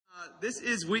This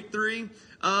is week 3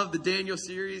 of the Daniel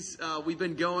series. We've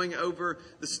been going over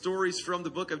the stories from the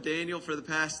book of Daniel for the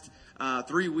past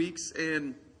 3 weeks,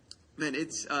 and man,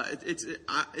 it's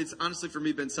honestly for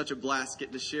me been such a blast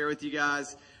getting to share with you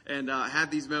guys and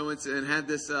have these moments and have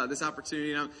this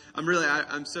opportunity. And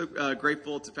I'm so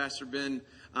grateful to Pastor Ben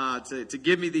to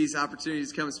give me these opportunities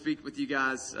to come and speak with you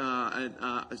guys.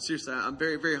 Seriously, I'm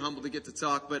very, very humbled to get to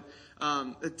talk. But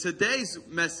today's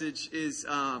message is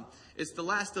it's the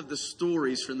last of the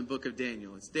stories from the book of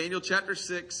Daniel. It's Daniel chapter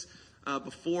 6.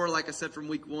 Before, like I said, from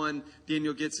week 1,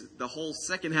 Daniel gets the whole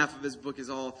second half of his book is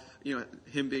all,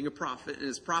 him being a prophet and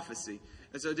his prophecy.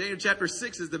 And so Daniel chapter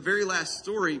 6 is the very last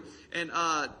story. And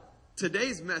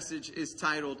today's message is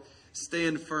titled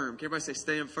Stand Firm. Can everybody say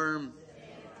stand firm?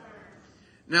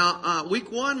 Now,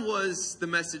 week 1 was the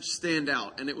message Stand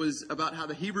Out. And it was about how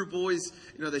the Hebrew boys,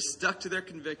 they stuck to their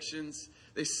convictions.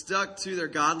 They stuck to their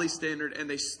godly standard and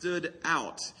they stood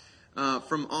out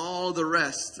from all the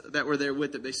rest that were there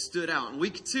with them. They stood out. In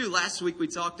week 2, last week, we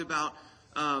talked about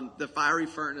the fiery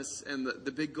furnace and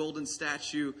the big golden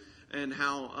statue and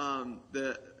how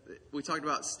we talked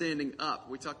about standing up.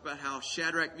 We talked about how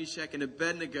Shadrach, Meshach, and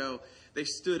Abednego, they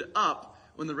stood up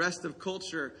when the rest of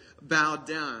culture bowed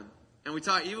down. And we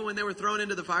talked, even when they were thrown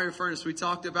into the fiery furnace, we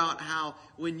talked about how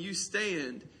when you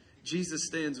stand, Jesus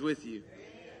stands with you.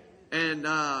 And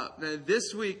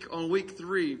this week, on week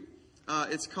 3,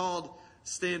 it's called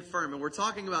Stand Firm. And we're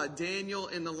talking about Daniel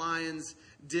in the lion's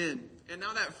den. And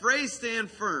now that phrase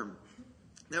stand firm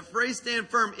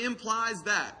implies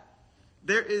that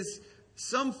there is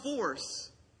some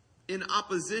force in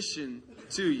opposition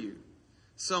to you.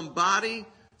 Somebody,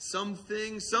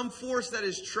 something, some force that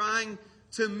is trying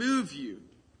to move you.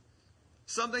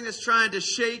 Something that's trying to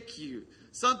shake you.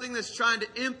 Something that's trying to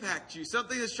impact you.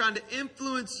 Something that's trying to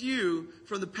influence you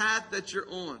from the path that you're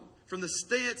on. From the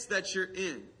stance that you're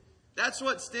in. That's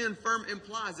what stand firm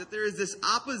implies. That there is this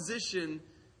opposition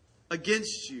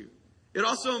against you. It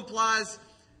also implies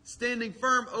standing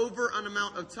firm over an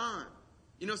amount of time.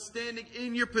 Standing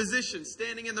in your position.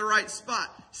 Standing in the right spot.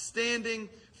 Standing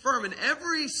firm. And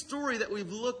every story that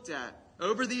we've looked at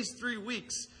over these 3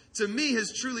 weeks, to me,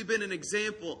 has truly been an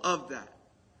example of that.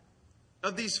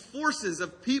 Of these forces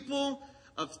of people,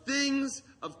 of things,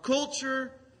 of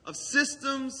culture, of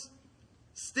systems,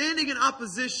 standing in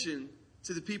opposition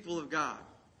to the people of God.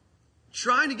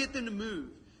 Trying to get them to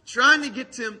move. Trying to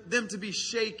get them to be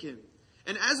shaken.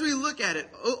 And as we look at it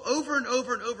over and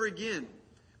over and over again,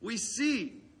 we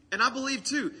see, and I believe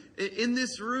too, in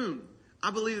this room,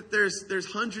 I believe that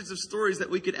there's hundreds of stories that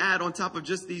we could add on top of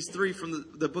just these 3 from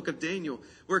the book of Daniel,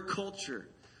 where culture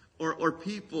or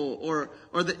people or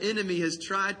the enemy has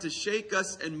tried to shake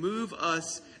us and move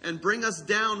us and bring us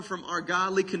down from our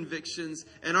godly convictions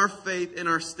and our faith and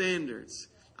our standards.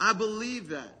 I believe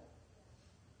that.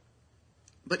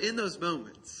 But in those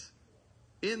moments,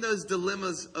 in those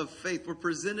dilemmas of faith, we're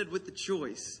presented with the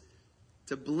choice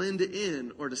to blend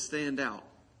in or to stand out.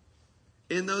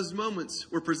 In those moments,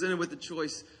 we're presented with the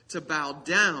choice to bow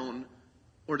down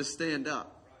or to stand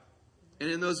up.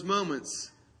 And in those moments,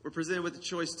 we're presented with the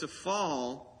choice to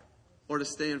fall or to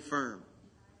stand firm.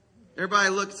 Everybody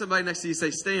look at somebody next to you and say,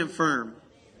 stand firm.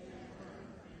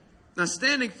 Now,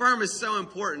 standing firm is so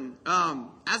important.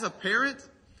 As a parent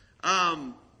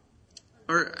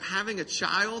or having a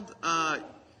child,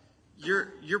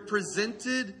 you're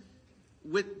presented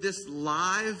with this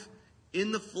live,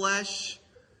 in the flesh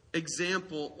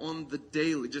example on the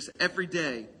daily, just every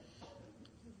day,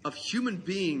 of human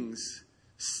beings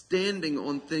standing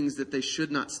on things that they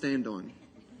should not stand on.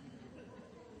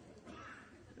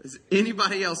 Does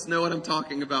anybody else know what I'm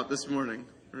talking about this morning?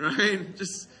 Right?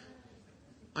 Just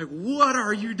like, what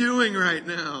are you doing right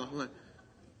now?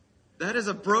 That is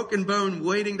a broken bone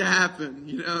waiting to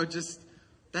happen.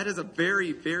 That is a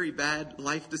very, very bad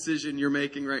life decision you're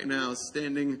making right now,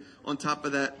 standing on top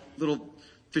of that little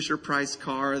Fisher-Price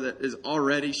car that is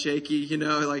already shaky.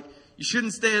 You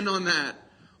shouldn't stand on that.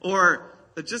 Or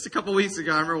just a couple weeks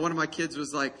ago, I remember one of my kids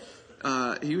was like,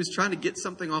 he was trying to get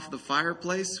something off the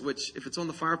fireplace, which if it's on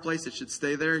the fireplace, it should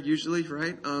stay there usually,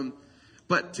 right?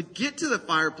 But to get to the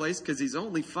fireplace, because he's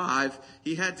only 5,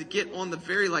 he had to get on the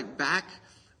very back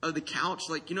of the couch.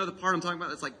 The part I'm talking about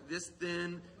that's this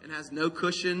thin and has no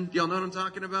cushion. Do y'all know what I'm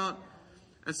talking about?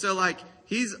 And so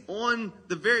he's on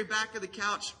the very back of the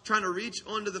couch trying to reach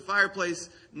onto the fireplace,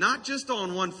 not just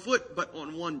on one foot, but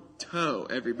on one toe,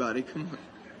 everybody. Come on.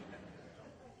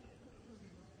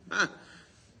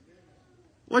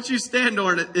 What you stand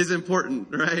on is important,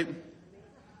 right?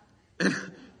 And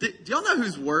do y'all know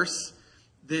who's worse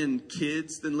than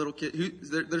kids, than little kids?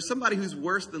 There's somebody who's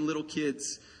worse than little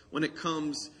kids when it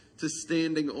comes to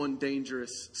standing on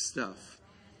dangerous stuff.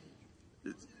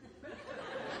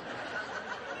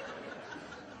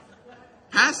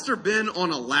 Pastor Ben on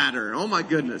a ladder. Oh my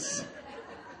goodness.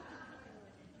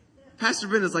 Pastor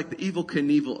Ben is like the evil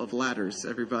Knievel of ladders,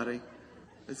 everybody.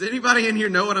 Does anybody in here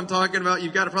know what I'm talking about?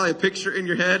 You've got probably a picture in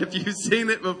your head if you've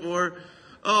seen it before.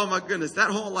 Oh my goodness.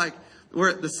 That whole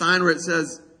where the sign where it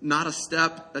says not a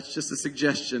step, that's just a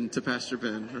suggestion to Pastor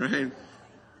Ben, right?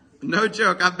 No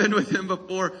joke. I've been with him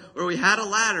before where we had a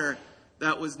ladder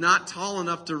that was not tall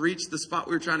enough to reach the spot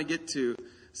we were trying to get to.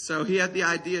 So he had the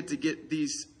idea to get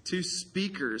these 2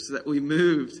 speakers that we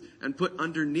moved and put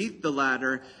underneath the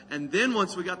ladder. And then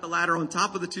once we got the ladder on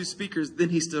top of the 2 speakers, then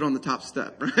he stood on the top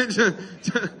step, right?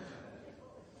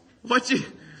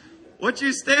 What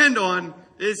you stand on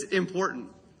is important.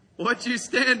 What you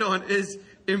stand on is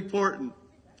important.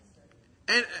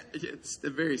 And it's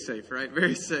very safe, right?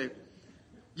 Very safe.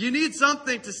 You need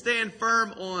something to stand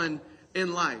firm on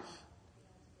in life.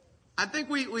 I think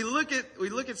we look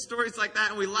at stories like that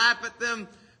and we laugh at them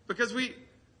because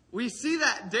we see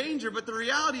that danger, but the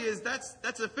reality is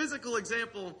that's a physical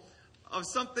example of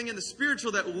something in the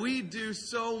spiritual that we do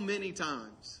so many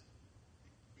times.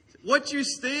 What you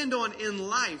stand on in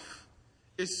life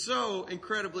is so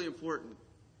incredibly important.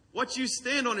 What you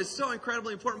stand on is so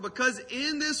incredibly important because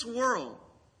in this world,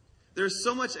 there's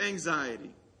so much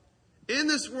anxiety. In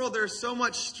this world, there's so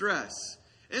much stress.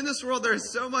 In this world,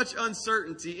 there's so much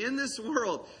uncertainty. In this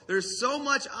world, there's so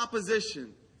much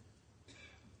opposition.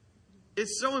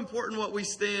 It's so important what we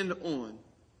stand on.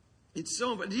 It's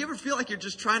so important. Do you ever feel like you're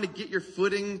just trying to get your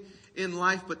footing in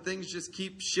life, but things just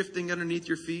keep shifting underneath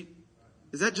your feet?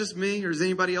 Is that just me, or does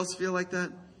anybody else feel like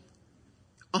that?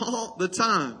 All the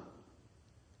time.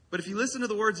 But if you listen to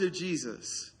the words of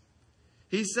Jesus,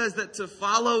 he says that to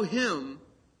follow him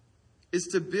is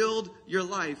to build your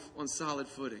life on solid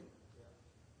footing.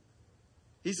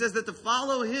 He says that to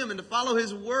follow him and to follow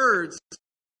his words,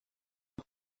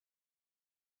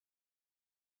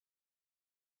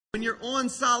 when you're on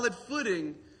solid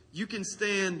footing, you can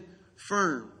stand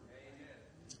firm.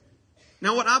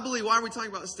 Now, what I believe, why are we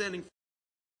talking about standing firm?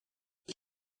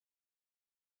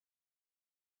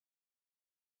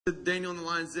 Daniel in the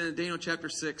lion's den, Daniel chapter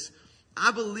 6.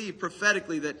 I believe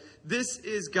prophetically that this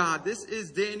is God. This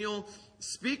is Daniel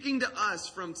speaking to us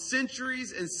from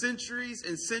centuries and centuries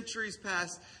and centuries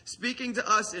past, speaking to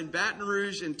us in Baton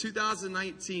Rouge in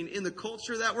 2019, in the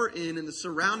culture that we're in the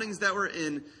surroundings that we're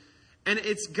in. And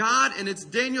it's God and it's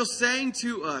Daniel saying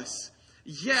to us,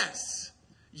 yes,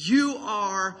 you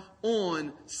are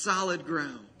on solid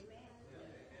ground.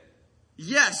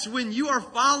 Yes, when you are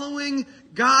following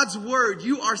God's word,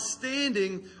 you are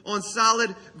standing on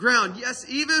solid ground. Yes,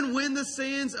 even when the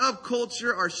sands of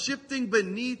culture are shifting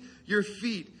beneath your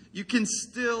feet, you can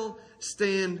still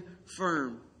stand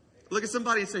firm. Look at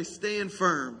somebody and say, stand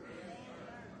firm.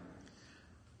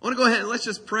 I want to go ahead and let's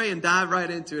just pray and dive right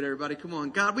into it, everybody. Come on.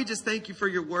 God, we just thank you for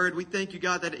your word. We thank you,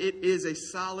 God, that it is a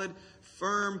solid,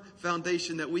 firm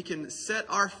foundation that we can set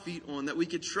our feet on, that we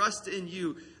can trust in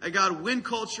you. And God, when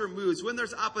culture moves, when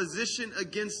there's opposition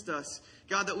against us,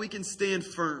 God, that we can stand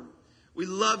firm. We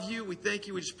love you. We thank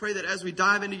you. We just pray that as we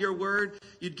dive into your word,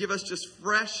 you'd give us just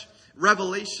fresh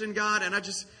revelation, God. And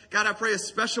I pray a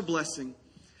special blessing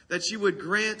that you would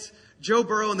grant Joe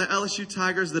Burrow and the LSU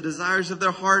Tigers the desires of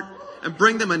their heart and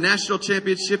bring them a national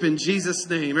championship in Jesus'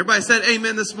 name. Everybody said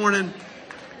amen this morning.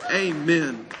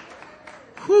 Amen.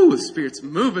 Whew, the Spirit's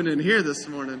moving in here this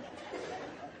morning.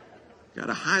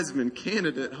 Got a Heisman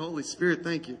candidate. Holy Spirit,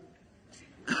 thank you.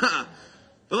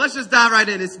 But let's just dive right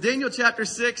in. It's Daniel chapter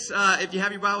 6. If you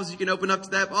have your Bibles, you can open up to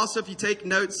that. Also, if you take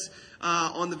notes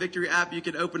on the Victory app, you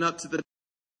can open up to the...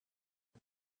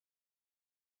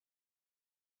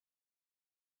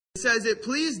 It says, it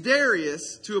pleased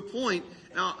Darius to appoint...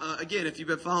 Now, again, if you've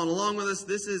been following along with us,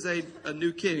 this is a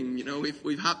new king. You know,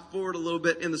 we've hopped forward a little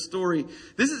bit in the story.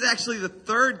 This is actually the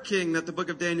third king that the book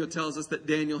of Daniel tells us that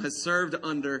Daniel has served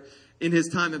under in his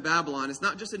time in Babylon. It's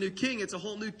not just a new king, it's a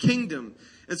whole new kingdom.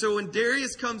 And so when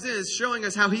Darius comes in, it's showing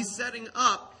us how he's setting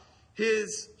up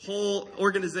his whole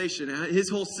organization, his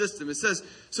whole system. It says,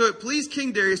 so it pleased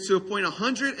King Darius to appoint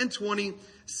 120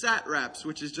 satraps,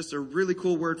 which is just a really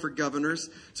cool word for governors,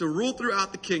 to rule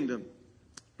throughout the kingdom,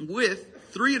 with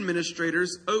 3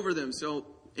 administrators over them. So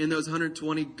in those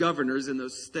 120 governors in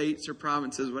those states or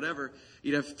provinces, whatever,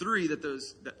 you'd have 3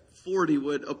 that 40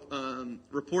 would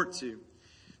report to.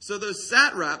 So those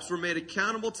satraps were made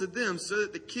accountable to them so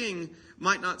that the king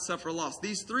might not suffer loss.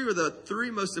 These 3 were the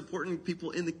 3 most important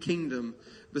people in the kingdom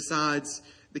besides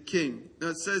the king. Now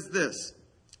it says this.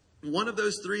 One of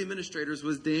those 3 administrators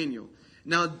was Daniel.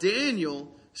 Now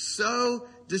Daniel so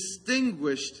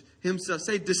distinguished himself.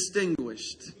 Say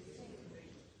distinguished.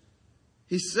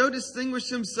 He so distinguished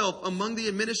himself among the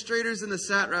administrators and the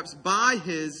satraps by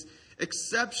his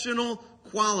exceptional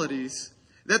qualities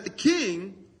that the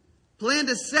king planned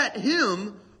to set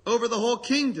him over the whole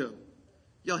kingdom.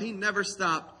 Y'all, he never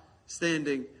stopped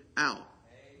standing out.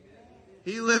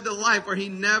 He lived a life where he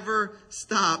never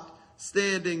stopped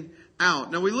standing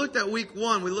out. Now, we looked at week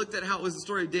 1. We looked at how it was the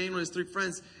story of Daniel and his 3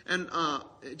 friends. And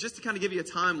just to kind of give you a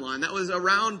timeline, that was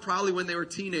around probably when they were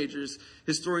teenagers,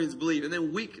 historians believe. And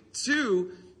then week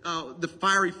 2, the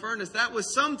fiery furnace, that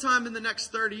was sometime in the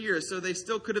next 30 years. So they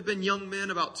still could have been young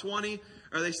men, about 20,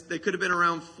 or they could have been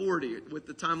around 40 with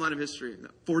the timeline of history.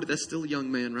 40, that's still a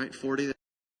young man, right? 40.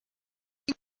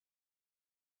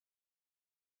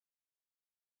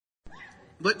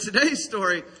 But today's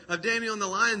story of Daniel in the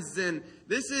lion's den,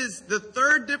 this is the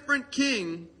 3rd different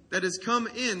king that has come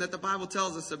in that the Bible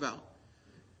tells us about.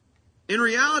 In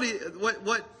reality,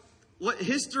 what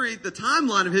history, the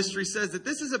timeline of history says that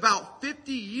this is about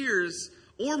 50 years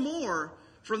or more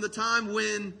from the time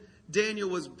when Daniel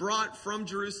was brought from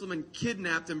Jerusalem and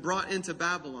kidnapped and brought into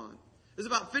Babylon. It was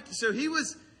about 50. So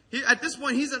at this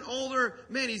point, he's an older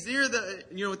man. He's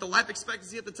near with the life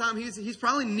expectancy at the time, he's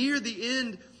probably near the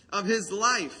end of his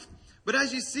life. But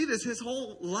as you see this, his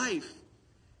whole life,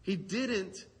 he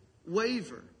didn't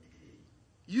waver.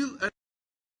 We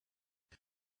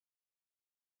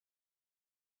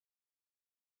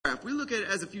look at it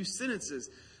as a few sentences,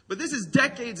 but this is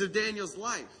decades of Daniel's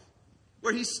life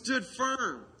where he stood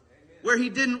firm, where he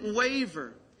didn't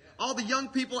waver. All the young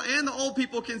people and the old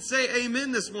people can say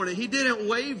amen this morning. He didn't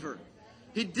waver.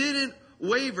 He didn't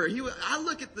waver. I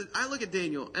look at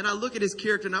Daniel and I look at his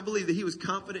character and I believe that he was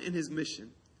confident in his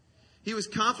mission. He was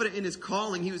confident in his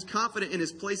calling. He was confident in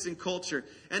his place in culture,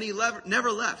 and he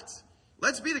never left.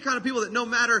 Let's be the kind of people that no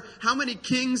matter how many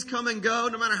kings come and go,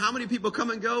 no matter how many people come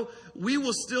and go, we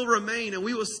will still remain and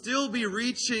we will still be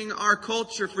reaching our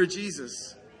culture for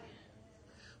Jesus.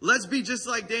 Let's be just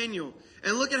like Daniel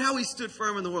and look at how he stood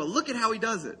firm in the world. Look at how he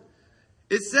does it.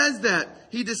 It says that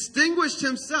he distinguished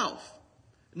himself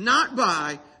not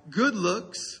by good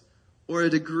looks or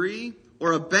a degree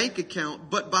or a bank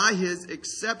account, but by his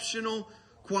exceptional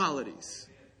qualities.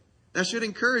 That should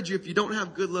encourage you if you don't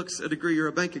have good looks, a degree, or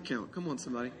a bank account. Come on,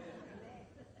 somebody.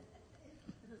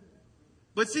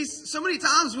 But see, so many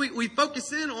times we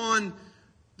focus in on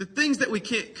the things that we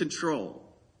can't control.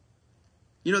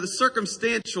 The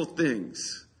circumstantial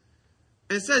things.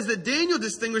 And it says that Daniel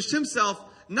distinguished himself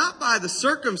not by the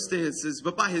circumstances,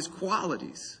 but by his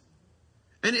qualities.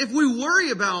 And if we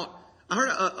worry about, I heard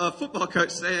a football coach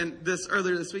saying this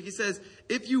earlier this week. He says,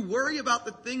 if you worry about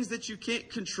the things that you can't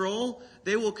control,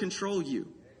 they will control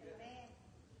you.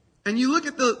 And you look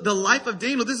at the life of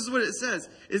Daniel, this is what it says,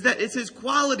 is that it's his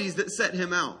qualities that set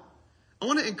him out. I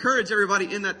want to encourage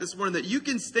everybody in that this morning that you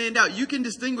can stand out, you can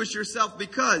distinguish yourself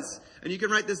because, and you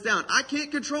can write this down, I can't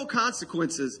control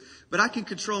consequences, but I can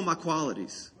control my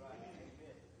qualities.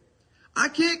 I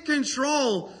can't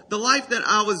control the life that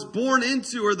I was born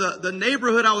into or the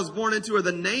neighborhood I was born into or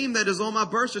the name that is on my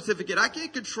birth certificate. I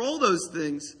can't control those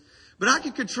things, but I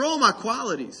can control my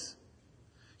qualities.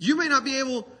 You may not be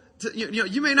able to,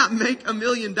 you may not make $1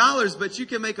 million, but you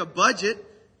can make a budget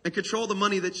and control the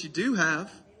money that you do have.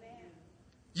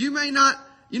 You may not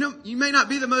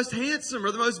be the most handsome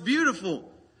or the most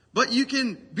beautiful, but you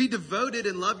can be devoted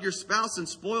and love your spouse and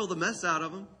spoil the mess out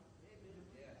of them.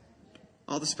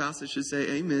 All the spouses should say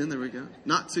amen. There we go.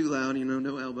 Not too loud,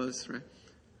 no elbows, right?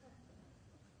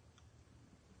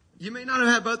 You may not have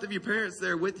had both of your parents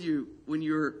there with you when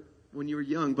you were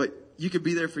young, but you could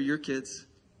be there for your kids.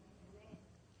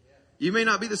 You may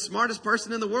not be the smartest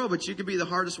person in the world, but you could be the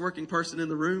hardest working person in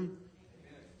the room.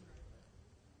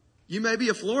 You may be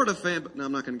a Florida fan, but no,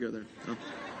 I'm not going to go there. No.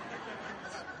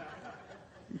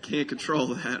 You can't control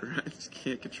that, right? You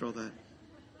can't control that.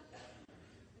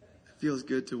 Feels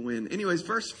good to win. Anyways,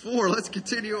 verse 4, let's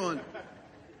continue on.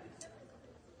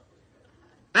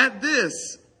 At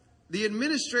this, the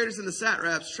administrators and the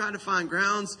satraps tried to find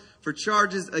grounds for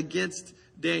charges against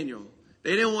Daniel.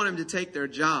 They didn't want him to take their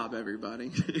job,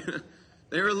 everybody.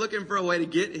 They were looking for a way to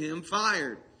get him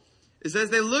fired. It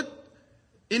says they looked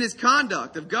in his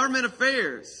conduct of government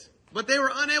affairs, but they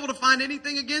were unable to find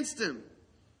anything against him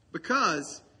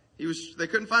because they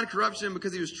couldn't find corruption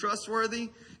because he was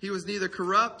trustworthy. He was neither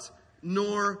corrupt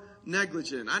nor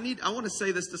negligent. I want to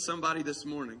say this to somebody this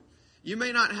morning. You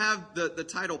may not have the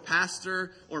title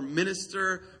pastor or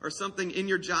minister or something in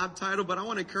your job title, but I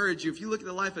want to encourage you, if you look at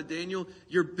the life of Daniel,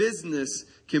 your business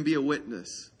can be a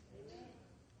witness.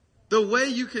 The way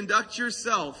you conduct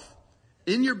yourself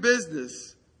in your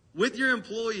business with your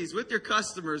employees, with your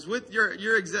customers, with your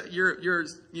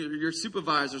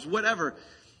supervisors, whatever.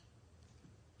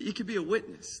 You can be a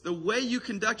witness. The way you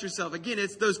conduct yourself, again,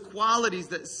 it's those qualities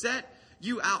that set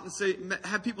you out and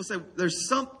have people say, there's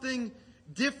something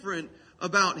different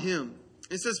about him.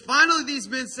 It says, finally these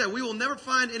men said, we will never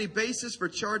find any basis for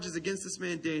charges against this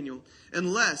man Daniel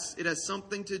unless it has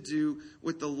something to do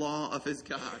with the law of his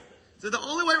God. So the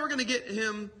only way we're going to get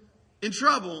him in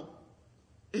trouble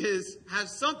is have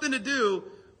something to do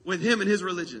with him and his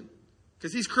religion.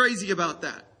 Because he's crazy about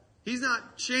that. He's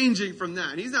not changing from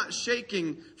that. He's not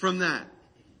shaking from that.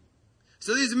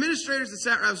 So these administrators and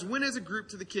satraps went as a group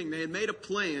to the king. They had made a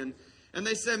plan. And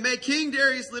they said, may King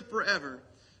Darius live forever.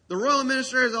 The royal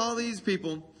administrators, all these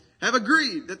people, have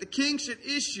agreed that the king should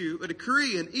issue a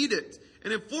decree, an edict,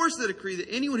 and enforce the decree that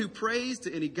anyone who prays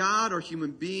to any god or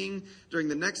human being during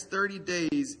the next 30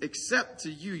 days, except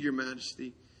to you, your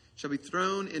majesty, shall be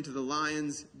thrown into the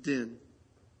lion's den.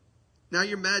 Now,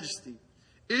 your majesty,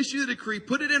 issue the decree,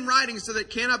 put it in writing so that it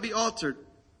cannot be altered,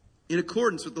 in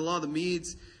accordance with the law of the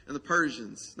Medes and the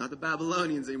Persians. Not the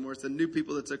Babylonians anymore, it's the new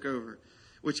people that took over,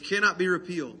 which cannot be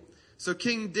repealed. So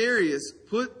King Darius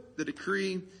put the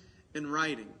decree in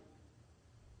writing.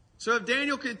 So if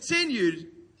Daniel continued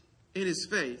in his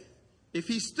faith, if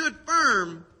he stood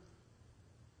firm,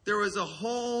 there was a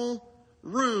whole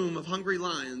room of hungry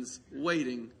lions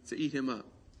waiting to eat him up.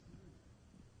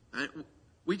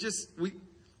 We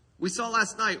saw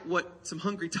last night what some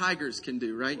hungry tigers can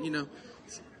do, right? You know,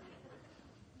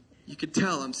 you could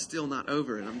tell I'm still not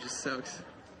over it. I'm just so excited.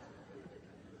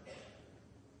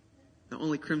 The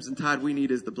only crimson tide we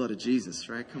need is the blood of Jesus,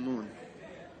 right? Come on.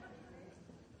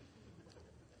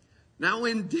 Now,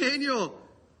 when Daniel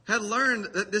had learned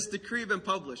that this decree had been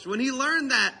published, when he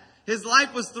learned that his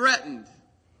life was threatened,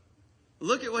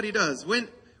 look at what he does. When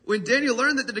Daniel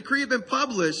learned that the decree had been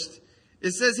published,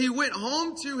 it says he went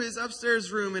home to his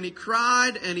upstairs room and he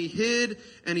cried and he hid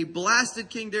and he blasted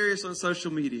King Darius on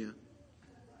social media.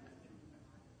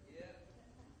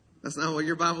 That's not what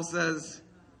your Bible says.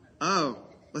 Oh,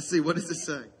 let's see. What does it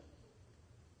say?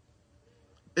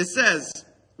 It says,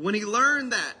 when he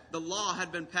learned that the law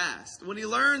had been passed, when he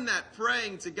learned that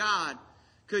praying to God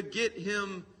could get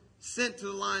him sent to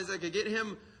the lions, that could get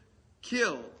him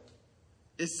killed,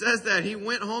 it says that he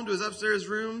went home to his upstairs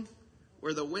room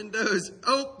where the windows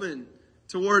open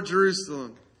toward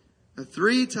Jerusalem. And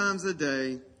 3 times a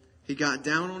day, he got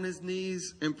down on his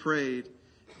knees and prayed,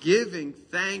 giving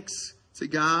thanks to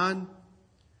God.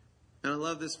 And I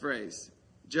love this phrase,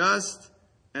 just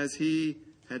as he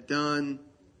had done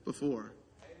before.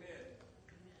 Amen.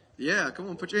 Yeah, come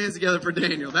on, put your hands together for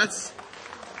Daniel. That's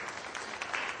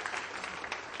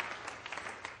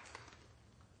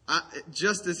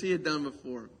just as he had done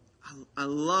before. I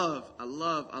love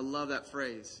that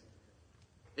phrase.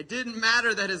 It didn't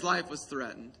matter that his life was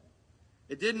threatened.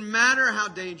 It didn't matter how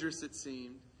dangerous it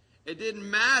seemed. It didn't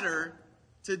matter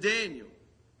to Daniel.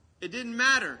 It didn't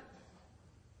matter.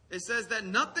 It says that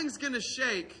nothing's going to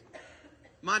shake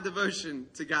my devotion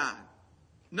to God.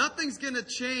 Nothing's going to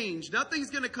change. Nothing's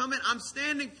going to come in. I'm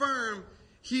standing firm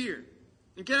here.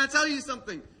 And can I tell you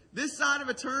something? This side of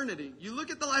eternity, you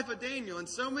look at the life of Daniel, and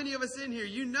so many of us in here,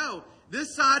 you know,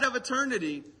 this side of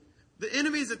eternity, the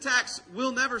enemy's attacks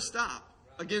will never stop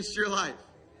against your life.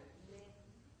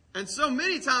 And so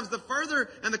many times, the further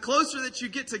and the closer that you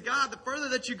get to God, the further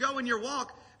that you go in your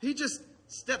walk, he just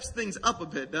steps things up a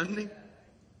bit, doesn't he?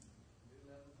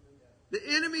 The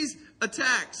enemy's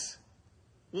attacks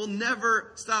will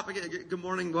never stop again. Good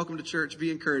morning. Welcome to church.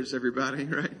 Be encouraged, everybody,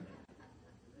 right?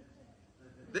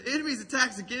 The enemy's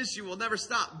attacks against you will never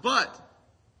stop. But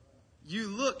you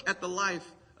look at the life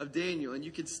of Daniel and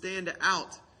you can stand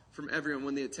out from everyone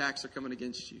when the attacks are coming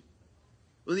against you.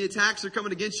 When the attacks are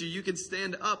coming against you, you can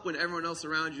stand up when everyone else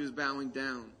around you is bowing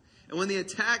down. And when the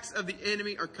attacks of the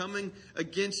enemy are coming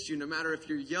against you, no matter if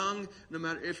you're young, no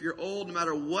matter if you're old, no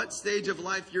matter what stage of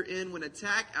life you're in, when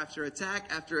attack after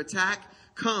attack after attack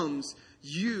comes,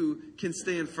 you can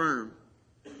stand firm.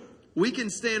 We can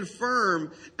stand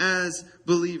firm as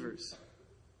believers.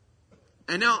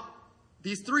 And now,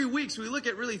 these 3 weeks, we look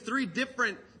at really 3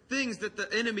 different things that the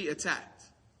enemy attacked.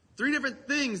 3 different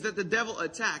things that the devil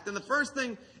attacked. And the first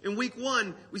thing, in week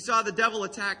 1, we saw the devil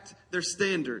attacked their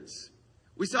standards.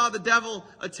 We saw the devil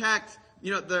attacked,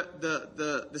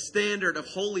 the standard of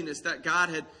holiness that God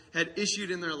had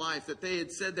issued in their life, that they had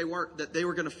said they were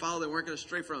going to follow, they weren't going to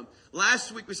stray from.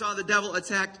 Last week, we saw the devil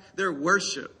attacked their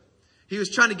worship. He was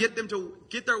trying to get them to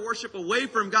get their worship away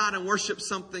from God and worship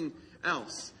something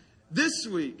else. This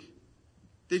week,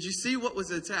 did you see what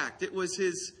was attacked? It was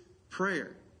his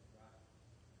prayer.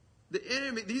 The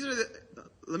enemy,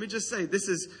 let me just say, this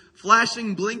is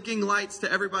flashing, blinking lights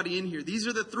to everybody in here. These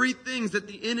are the three things that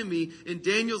the enemy in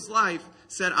Daniel's life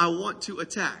said, I want to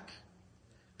attack.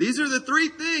 These are the three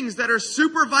things that are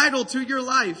super vital to your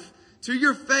life, to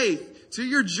your faith, to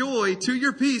your joy, to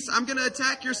your peace. I'm going to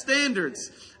attack your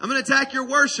standards. I'm going to attack your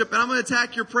worship, and I'm going to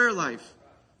attack your prayer life.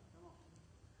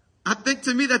 I think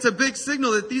to me that's a big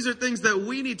signal that these are things that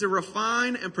we need to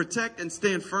refine and protect and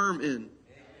stand firm in.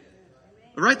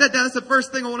 Write that down. That's the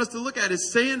first thing I want us to look at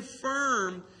is stand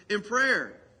firm in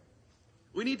prayer.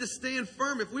 We need to stand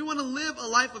firm. If we want to live a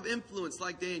life of influence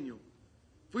like Daniel,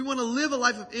 if we want to live a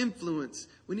life of influence,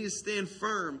 we need to stand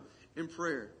firm in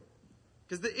prayer.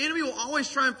 Because the enemy will always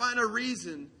try and find a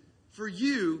reason for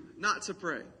you not to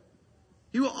pray.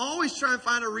 He will always try and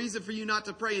find a reason for you not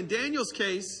to pray. In Daniel's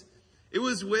case, it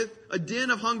was with a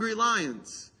den of hungry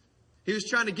lions. He was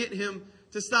trying to get him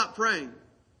to stop praying.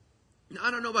 Now,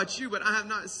 I don't know about you, but I have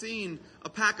not seen a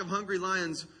pack of hungry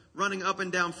lions running up and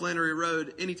down Flannery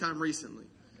Road anytime recently.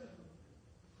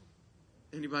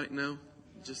 Anybody? No?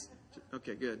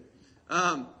 Okay, good.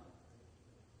 But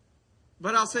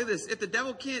I'll say this. If the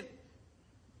devil can't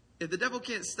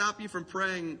stop you from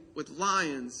praying with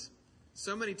lions,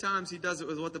 so many times he does it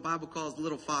with what the Bible calls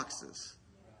little foxes.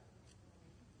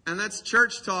 And that's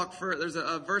church talk there's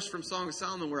a verse from Song of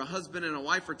Solomon where a husband and a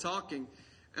wife are talking.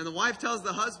 And the wife tells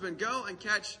the husband, go and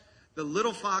catch the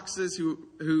little foxes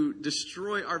who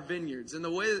destroy our vineyards. And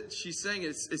the way that she's saying it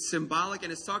is symbolic,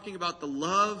 and it's talking about the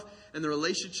love and the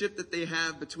relationship that they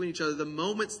have between each other, the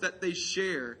moments that they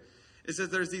share. It says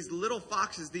there's these little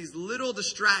foxes, these little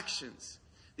distractions,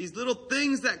 these little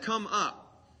things that come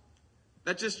up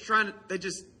that they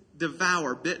just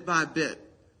devour bit by bit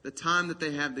the time that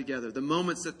they have together, the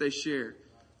moments that they share.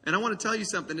 And I want to tell you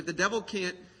something. If the devil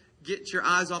can't get your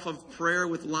eyes off of prayer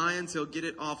with lions, he'll get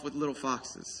it off with little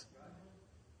foxes.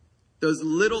 Those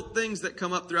little things that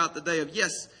come up throughout the day of,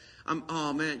 yes,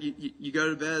 you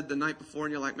go to bed the night before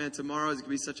and you're like, man, tomorrow is going to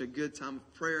be such a good time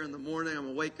of prayer in the morning. I'm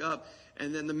going to wake up.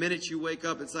 And then the minute you wake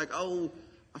up, it's like, oh,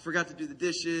 I forgot to do the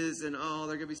dishes. And, oh,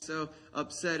 they're going to be so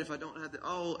upset if I don't have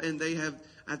and I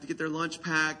have to get their lunch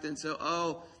packed. And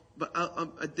so,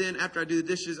 but then after I do the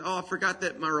dishes, I forgot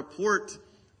that my report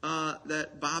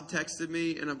that Bob texted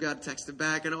me, and I've got to text it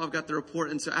back. And I've got the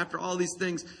report. And so after all these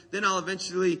things, then I'll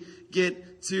eventually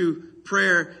get to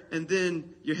prayer, and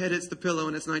then your head hits the pillow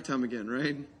and it's nighttime again,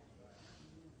 right?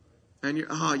 And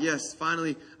you're, yes,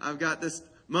 finally I've got this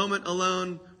moment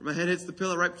alone where my head hits the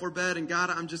pillow right before bed, and God,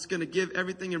 I'm just going to give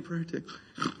everything in prayer to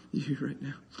you right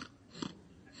now.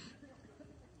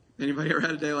 Anybody ever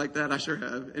had a day like that? I sure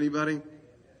have. Anybody?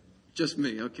 Just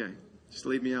me. Okay. Just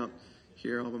leave me out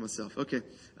here all by myself. Okay.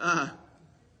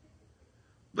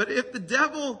 But if the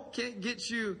devil can't get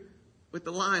you with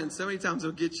the lions, so many times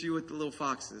he'll get you with the little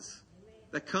foxes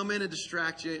that come in and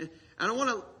distract you. And I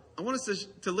want us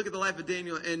to look at the life of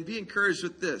Daniel and be encouraged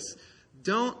with this.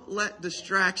 Don't let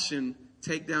distraction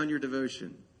take down your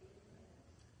devotion.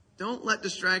 Don't let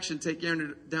distraction take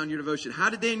down your devotion. How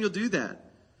did Daniel do that?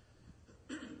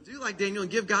 Do like Daniel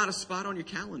and give God a spot on your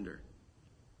calendar.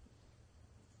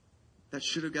 That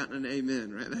should have gotten an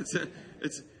amen, right?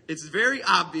 It's very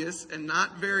obvious and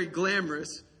not very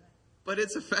glamorous, but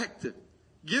it's effective.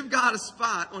 Give God a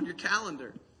spot on your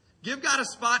calendar. Give God a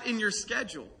spot in your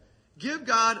schedule. Give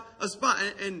God a spot.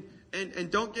 And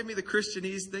don't give me the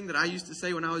Christianese thing that I used to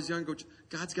say when I was younger.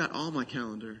 God's got all my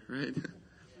calendar, right?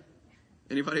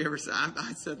 Anybody ever say?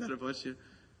 I said that a bunch of.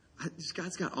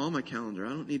 God's got all my calendar. I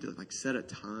don't need to set a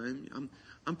time.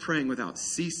 I'm praying without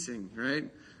ceasing, right?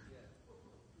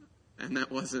 And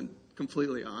that wasn't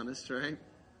completely honest, right?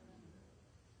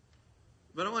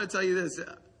 But I want to tell you this.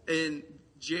 In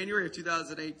January of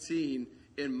 2018,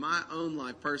 in my own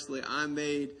life personally, I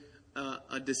made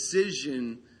a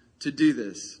decision to do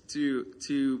this,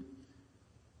 to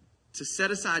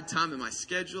set aside time in my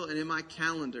schedule and in my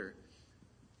calendar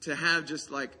to have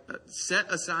just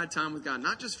set aside time with God,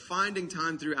 not just finding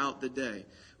time throughout the day,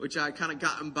 which I kind of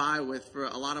gotten by with for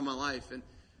a lot of my life. And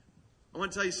I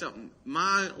want to tell you something.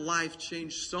 My life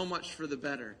changed so much for the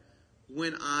better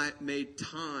when I made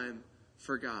time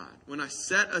for God, when I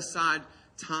set aside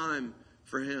time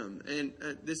for Him. And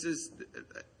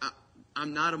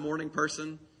I'm not a morning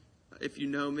person. If you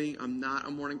know me, I'm not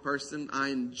a morning person. I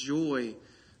enjoy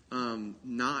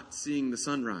not seeing the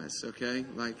sunrise, okay?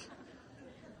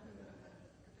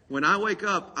 When I wake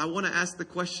up, I want to ask the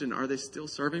question, are they still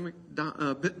serving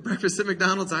breakfast at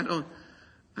McDonald's?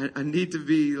 I need to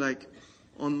be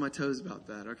on my toes about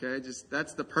that, okay?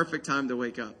 That's the perfect time to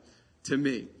wake up to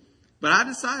me. But I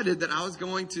decided that I was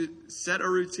going to set a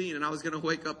routine, and I was going to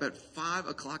wake up at 5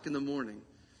 o'clock in the morning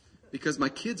because my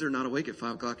kids are not awake at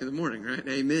 5 o'clock in the morning, right?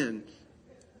 Amen.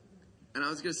 And I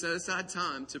was going to set aside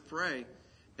time to pray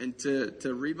and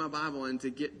to read my Bible and to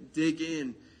dig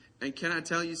in. And can I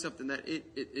tell you something, that it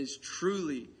is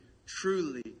truly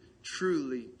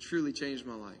changed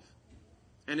my life.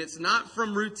 And it's not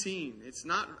from routine. It's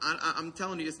not, I'm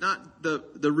telling you, it's not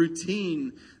the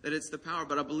routine that it's the power,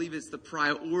 but I believe it's the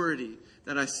priority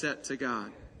that I set to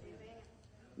God.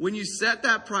 When you set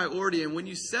that priority and when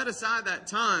you set aside that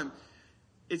time,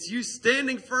 it's you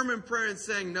standing firm in prayer and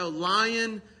saying, no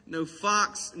lion, no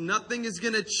fox, nothing is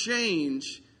going to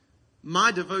change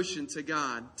my devotion to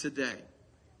God today.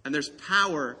 And there's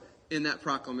power in that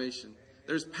proclamation.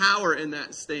 There's power in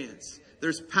that stance.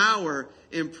 There's power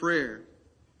in prayer.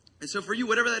 And so for you,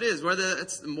 whatever that is, whether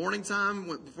that's the morning time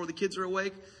before the kids are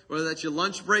awake, whether that's your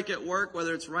lunch break at work,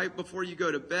 whether it's right before you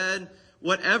go to bed,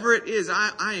 whatever it is,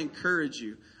 I encourage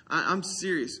you. I'm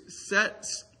serious.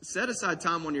 Set aside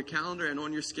time on your calendar and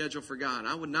on your schedule for God.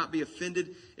 I would not be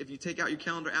offended if you take out your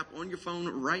calendar app on your phone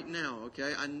right now,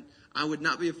 okay? I would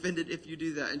not be offended if you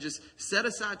do that. And just set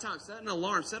aside time. Set an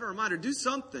alarm. Set a reminder. Do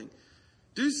something.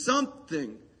 Do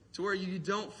something to where you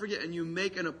don't forget and you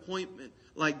make an appointment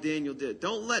like Daniel did.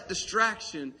 Don't let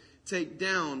distraction take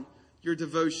down your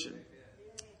devotion.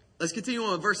 Let's continue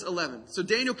on with verse 11. So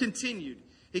Daniel continued.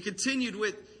 He continued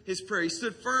with his prayer. He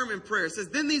stood firm in prayer. It says,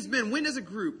 then these men went as a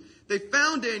group. They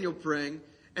found Daniel praying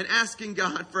and asking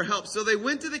God for help. So they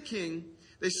went to the king.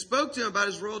 They spoke to him about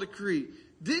his royal decree.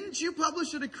 Didn't you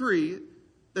publish a decree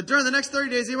that during the next 30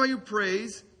 days, anybody who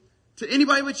prays to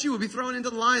anybody but you will be thrown into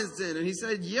the lion's den? And he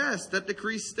said, yes, that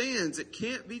decree stands. It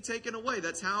can't be taken away.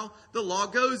 That's how the law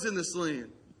goes in this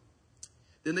land.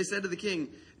 Then they said to the king,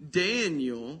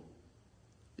 Daniel,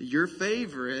 your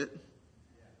favorite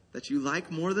that you like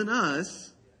more than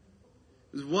us,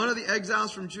 is one of the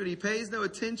exiles from Judah. He pays no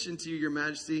attention to you, your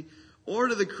majesty, or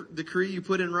to the decree you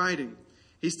put in writing.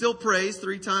 He still prays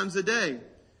 3 times a day.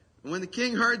 And when the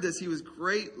king heard this, he was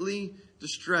greatly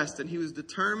distressed, and he was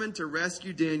determined to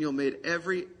rescue Daniel, made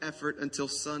every effort until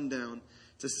sundown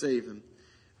to save him.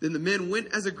 Then the men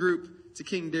went as a group to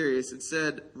King Darius and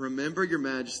said, remember, your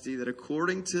majesty, that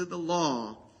according to the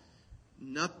law,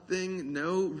 nothing,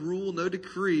 no rule, no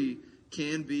decree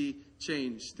can be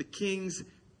changed. The king's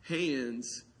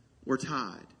hands were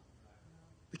tied.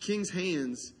 The king's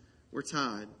hands were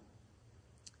tied.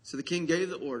 So the king gave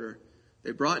the order.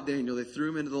 They brought Daniel. They threw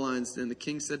him into the lion's den. The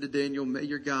king said to Daniel, may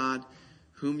your God,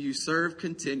 whom you serve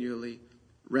continually,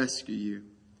 rescue you.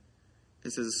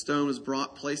 It says a stone was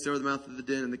placed over the mouth of the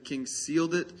den, and the king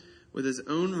sealed it with his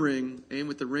own ring and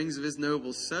with the rings of his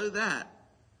nobles, so that,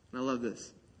 and I love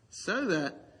this, so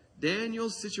that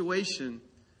Daniel's situation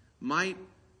might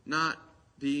not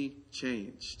be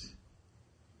changed.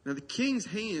 Now the king's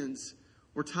hands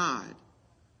were tied.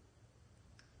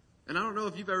 And I don't know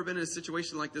if you've ever been in a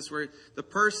situation like this where the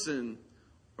person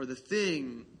or the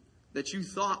thing that you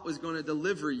thought was going to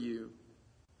deliver you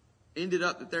ended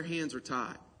up that their hands were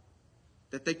tied,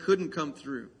 that they couldn't come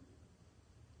through.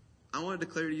 I want to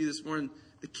declare to you this morning,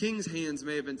 the king's hands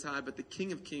may have been tied, but the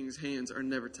King of Kings' hands are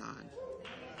never tied.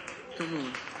 Come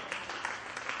on.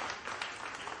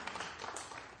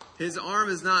 His arm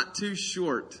is not too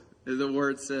short, as the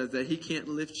word says, that he can't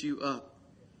lift you up.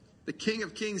 The King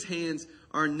of Kings' hands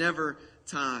are never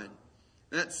tied.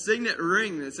 That signet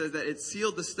ring that says that it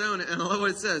sealed the stone, and I love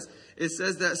what it says. It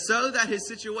says that so that his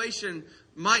situation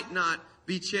might not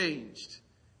be changed.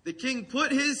 The king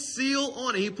put his seal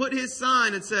on it. He put his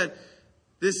sign and said,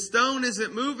 this stone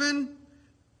isn't moving.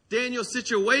 Daniel's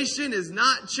situation is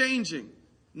not changing.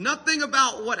 Nothing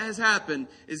about what has happened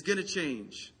is going to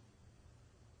change.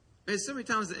 And so many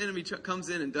times the enemy comes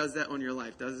in and does that on your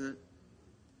life, doesn't it?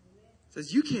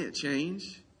 Says, you can't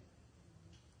change.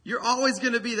 You're always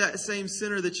going to be that same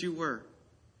sinner that you were.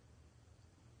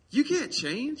 You can't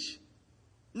change.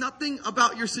 Nothing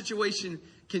about your situation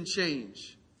can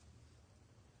change.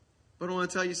 But I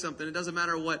want to tell you something. It doesn't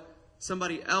matter what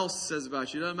somebody else says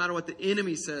about you. It doesn't matter what the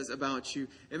enemy says about you.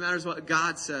 It matters what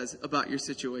God says about your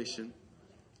situation.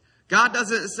 God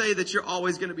doesn't say that you're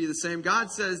always going to be the same.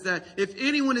 God says that if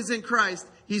anyone is in Christ,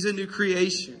 he's a new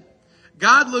creation.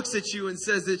 God looks at you and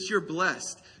says that you're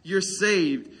blessed, you're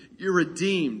saved, you're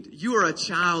redeemed. You are a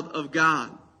child of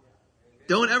God.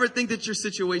 Don't ever think that your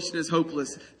situation is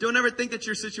hopeless. Don't ever think that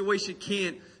your situation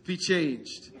can't be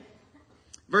changed.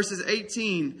 Verses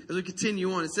 18, as we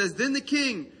continue on, it says, then the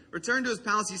king returned to his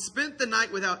palace. He spent the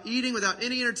night without eating, without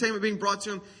any entertainment being brought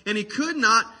to him, and he could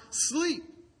not sleep.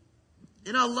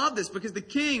 And I love this because the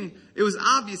king, it was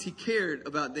obvious he cared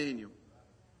about Daniel.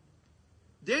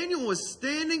 Daniel was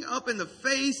standing up in the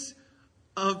face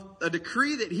of a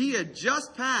decree that he had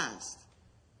just passed.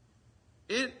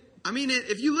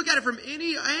 If you look at it from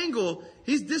any angle,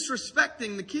 he's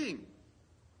disrespecting the king.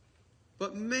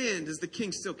 But man, does the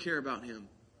king still care about him.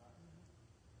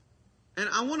 And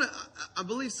I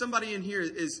believe somebody in here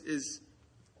is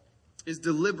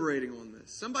deliberating on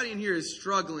this. Somebody in here is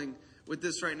struggling with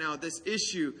this right now, this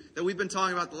issue that we've been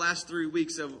talking about the last 3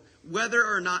 weeks of whether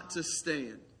or not to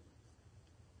stand.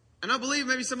 And I believe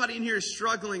maybe somebody in here is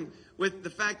struggling with the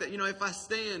fact that, if I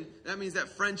stand, that means that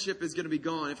friendship is going to be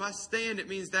gone. If I stand, it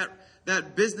means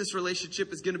that business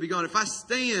relationship is going to be gone. If I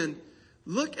stand,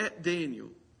 look at Daniel.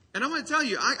 And I'm going to tell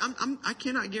you, I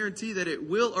cannot guarantee that it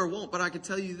will or won't, but I can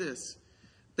tell you this,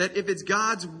 that if it's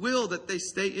God's will that they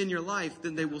stay in your life,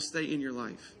 then they will stay in your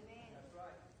life.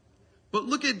 But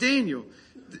look at Daniel.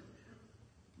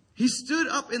 He stood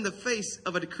up in the face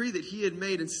of a decree that he had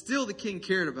made, and still the king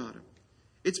cared about him.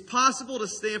 It's possible to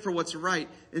stand for what's right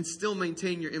and still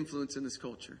maintain your influence in this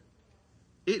culture.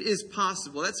 It is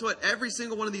possible. That's what every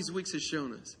single one of these weeks has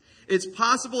shown us. It's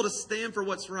possible to stand for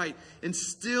what's right and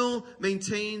still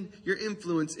maintain your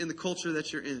influence in the culture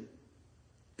that you're in.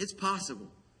 It's possible.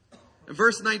 In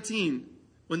verse 19,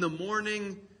 when the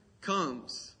morning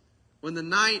comes, when the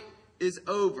night is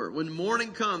over, when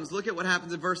morning comes, look at what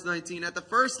happens in verse 19. At the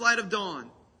first light of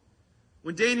dawn,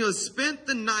 when Daniel has spent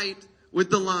the night with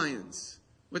the lions,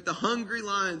 with the hungry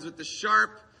lions, with the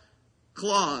sharp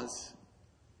claws,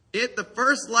 at the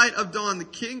first light of dawn, the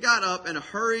king got up and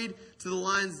hurried to the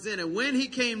lion's den. And when he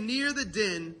came near the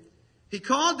den, he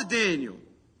called to Daniel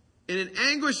in an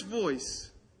anguished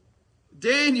voice,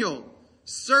 Daniel,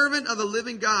 servant of the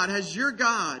living God, has your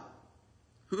God,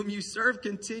 whom you serve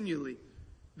continually,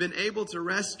 been able to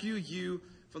rescue you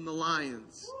from the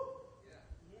lions?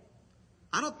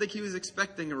 I don't think he was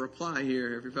expecting a reply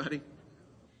here, everybody.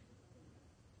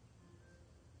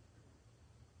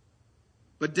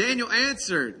 But Daniel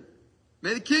answered,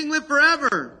 may the king live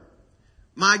forever.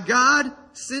 My God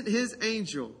sent his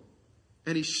angel,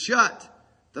 and he shut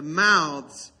the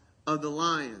mouths of the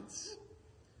lions.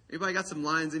 Anybody got some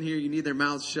lions in here? You need their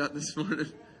mouths shut this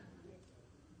morning.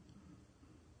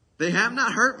 They have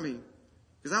not hurt me,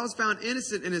 because I was found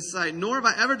innocent in his sight, nor have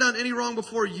I ever done any wrong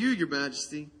before you, your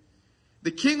majesty. The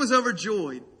king was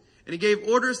overjoyed, and he gave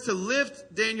orders to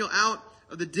lift Daniel out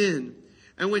of the den.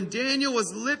 And when Daniel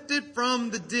was lifted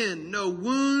from the den, no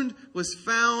wound was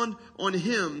found on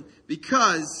him,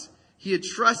 because he had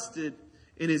trusted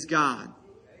in his God.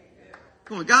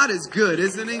 Come on, God is good,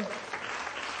 isn't he?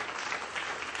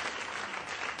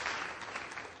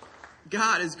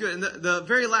 God is good. And the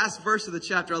very last verse of the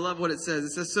chapter, I love what it says.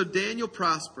 It says, so Daniel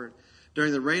prospered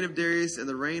during the reign of Darius and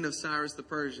the reign of Cyrus the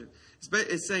Persian.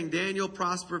 It's saying Daniel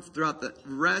prospered throughout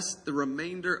the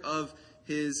remainder of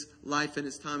his life and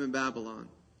his time in Babylon.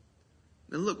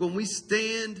 And look, when we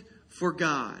stand for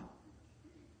God,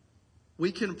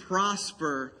 we can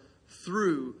prosper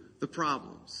through the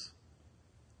problems.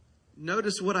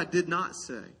 Notice what I did not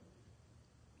say.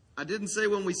 I didn't say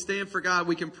when we stand for God,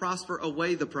 we can prosper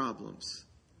away the problems.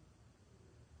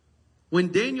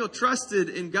 When Daniel trusted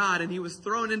in God and he was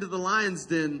thrown into the lion's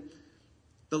den,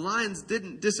 the lions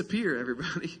didn't disappear,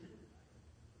 everybody.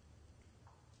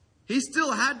 He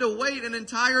still had to wait an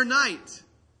entire night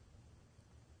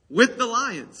with the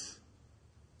lions,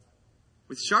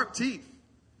 with sharp teeth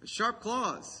and sharp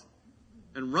claws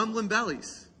and rumbling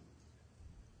bellies.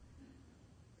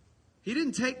 He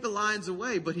didn't take the lions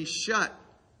away, but he shut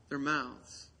their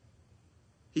mouths.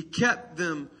 He kept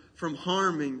them from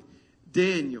harming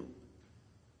Daniel.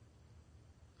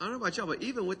 I don't know about y'all, but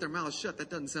even with their mouths shut, that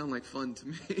doesn't sound like fun to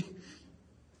me.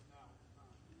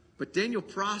 But Daniel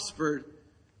prospered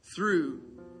through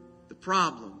the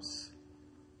problems.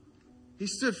 He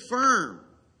stood firm,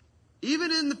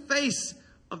 even in the face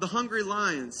of the hungry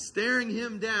lions staring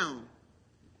him down.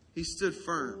 He stood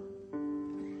firm.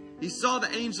 He saw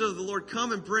the angel of the Lord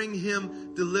come and bring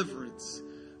him deliverance.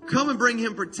 Come and bring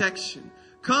him protection.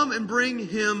 Come and bring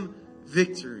him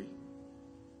victory.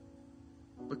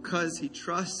 Because he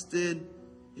trusted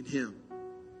in him.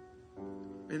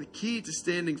 And the key to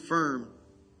standing firm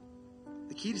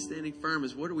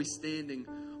is, what are we standing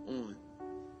on?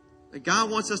 That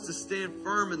God wants us to stand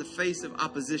firm in the face of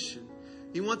opposition.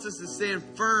 He wants us to stand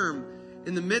firm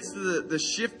in the midst of the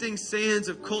shifting sands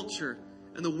of culture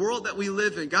and the world that we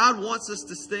live in. God wants us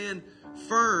to stand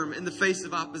firm in the face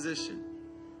of opposition.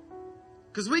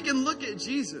 Because we can look at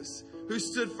Jesus, who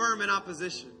stood firm in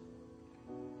opposition.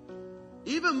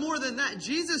 Even more than that,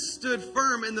 Jesus stood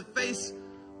firm in the face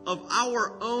of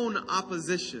our own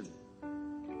opposition.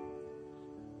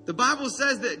 The Bible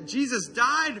says that Jesus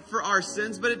died for our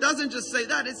sins, but it doesn't just say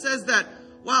that. It says that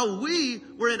while we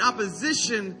were in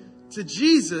opposition to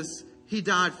Jesus, he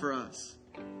died for us.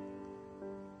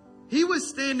 He was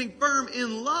standing firm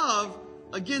in love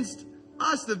against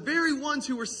us, the very ones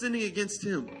who were sinning against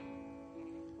him.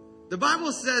 The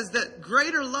Bible says that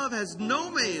greater love has no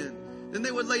man than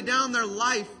they would lay down their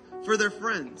life for their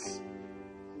friends.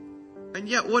 And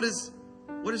yet, what does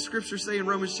Scripture say in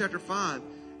Romans chapter 5?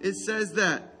 It says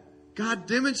that God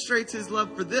demonstrates his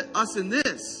love for us in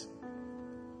this.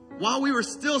 While we were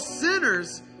still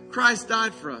sinners, Christ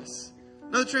died for us.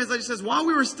 Another translation says, while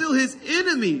we were still his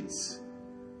enemies,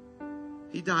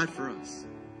 he died for us.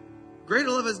 Greater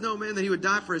love has no man that he would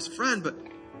die for his friend,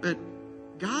 but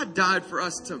God died for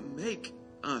us to make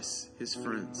us his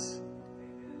friends.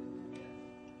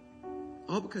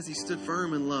 All because he stood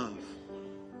firm in love.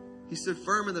 He stood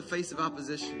firm in the face of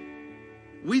opposition.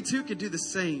 We too can do the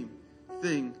same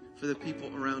thing for the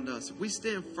people around us. If we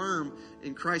stand firm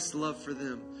in Christ's love for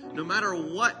them, no matter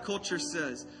what culture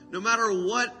says, no matter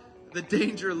what the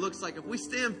danger looks like, if we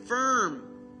stand firm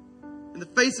in the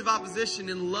face of opposition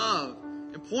in love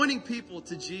and pointing people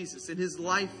to Jesus and his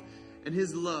life and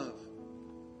his love,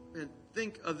 and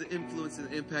think of the influence and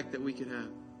the impact that we can have.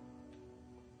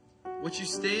 What you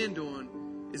stand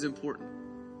on is important.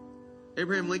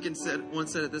 Abraham Lincoln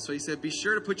once said it this way. He said, be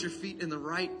sure to put your feet in the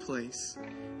right place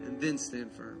and then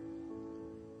stand firm.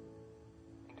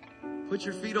 Put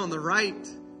your feet on the right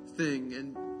thing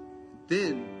and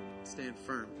then stand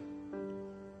firm.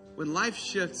 When life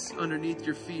shifts underneath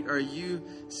your feet, are you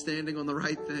standing on the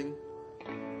right thing?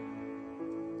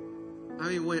 I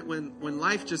mean, when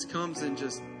life just comes and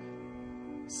just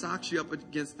socks you up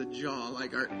against the jaw,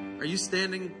 like, are you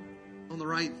standing on the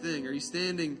right thing? Are you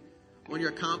standing on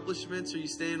your accomplishments? Are you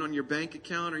standing on your bank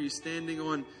account? Are you standing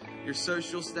on your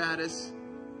social status?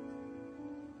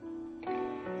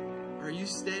 Are you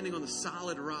standing on the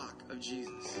solid rock of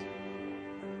Jesus?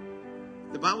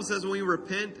 The Bible says when we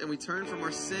repent and we turn from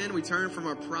our sin, we turn from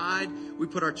our pride, we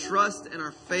put our trust and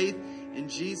our faith in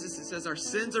Jesus. It says our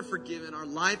sins are forgiven, our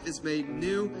life is made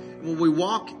new. And when we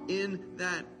walk in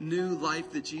that new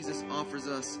life that Jesus offers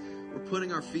us, we're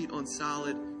putting our feet on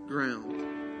solid ground,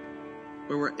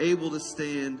 where we're able to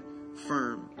stand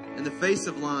firm in the face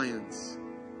of lions,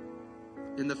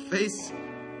 in the face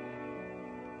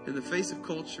of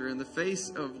culture, in the face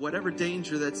of whatever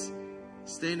danger that's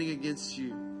standing against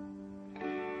you.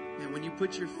 And when you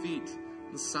put your feet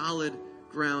on the solid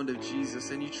ground of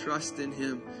Jesus and you trust in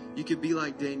him, you could be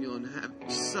like Daniel and have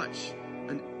such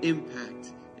an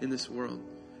impact in this world.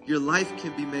 Your life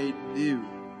can be made new,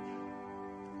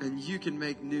 and you can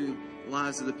make new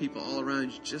lives of the people all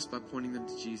around you just by pointing them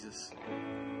to Jesus.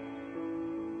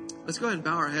 Let's go ahead and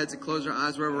bow our heads and close our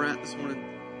eyes where we're at this morning.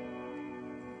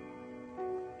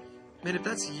 Man, if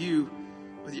that's you,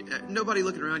 with nobody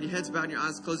looking around, your head's bowed and your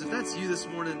eyes closed, if that's you this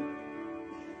morning,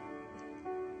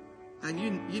 and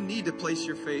you need to place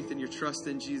your faith and your trust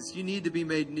in Jesus. You need to be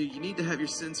made new. You need to have your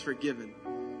sins forgiven.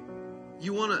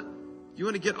 You want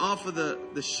to get off of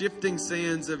the shifting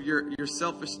sands of your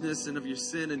selfishness and of your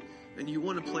sin, and you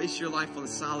want to place your life on the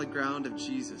solid ground of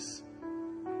Jesus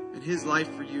and his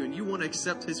life for you, and you want to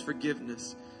accept his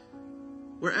forgiveness.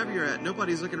 Wherever you're at,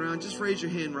 nobody's looking around, just raise your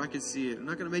hand where I can see it. I'm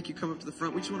not going to make you come up to the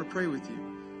front. We just want to pray with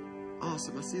you.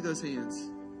 Awesome. I see those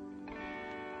hands.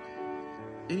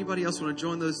 Anybody else want to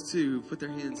join those two? Put their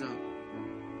hands up.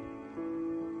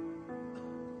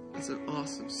 That's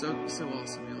awesome. So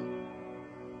awesome, y'all.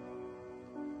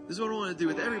 This is what I want to do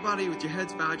with everybody, with your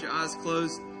heads bowed, your eyes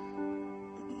closed.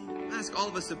 I ask all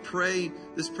of us to pray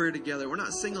this prayer together. We're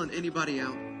not singling anybody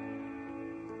out.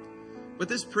 But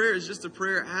this prayer is just a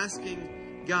prayer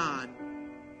asking God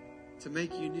to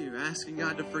make you new, asking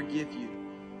God to forgive you.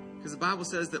 Because the Bible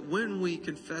says that when we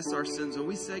confess our sins, when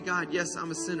we say, God, yes,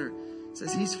 I'm a sinner, it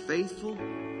says he's faithful,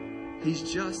 he's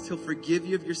just, he'll forgive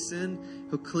you of your sin,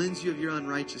 he'll cleanse you of your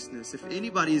unrighteousness. If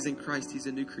anybody is in Christ, he's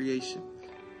a new creation.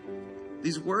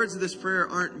 These words of this prayer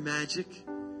aren't magic.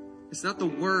 It's not the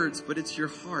words, but it's your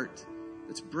heart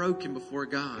that's broken before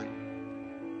God.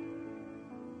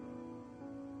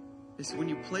 It's when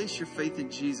you place your faith in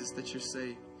Jesus that you're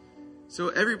saved. So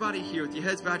everybody here, with your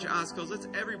heads bowed, your eyes closed, let's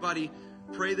everybody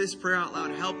pray this prayer out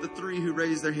loud. Help the three who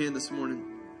raised their hand this morning.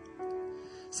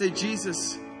 Say,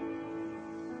 Jesus,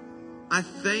 I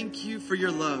thank you for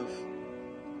your love.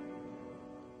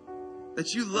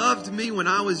 That you loved me when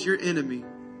I was your enemy.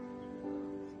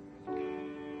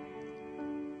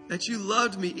 That you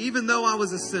loved me even though I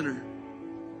was a sinner.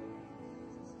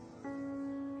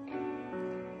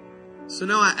 So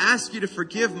now I ask you to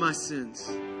forgive my sins.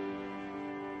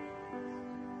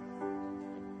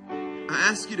 I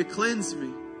ask you to cleanse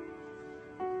me.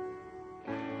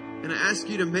 And I ask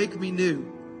you to make me new.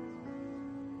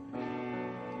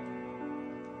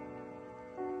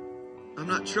 I'm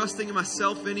not not trusting in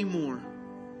myself anymore.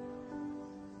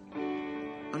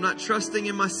 I'm not trusting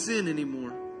in my sin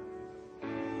anymore.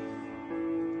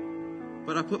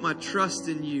 But I put my trust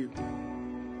in you.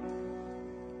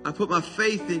 I put my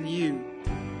faith in you.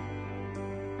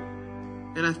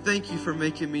 And I thank you for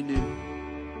making me new.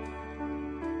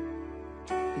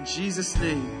 In Jesus'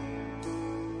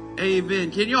 name, amen.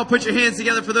 Can you all put your hands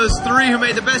together for those 3 who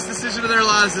made the best decision of their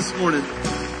lives this morning?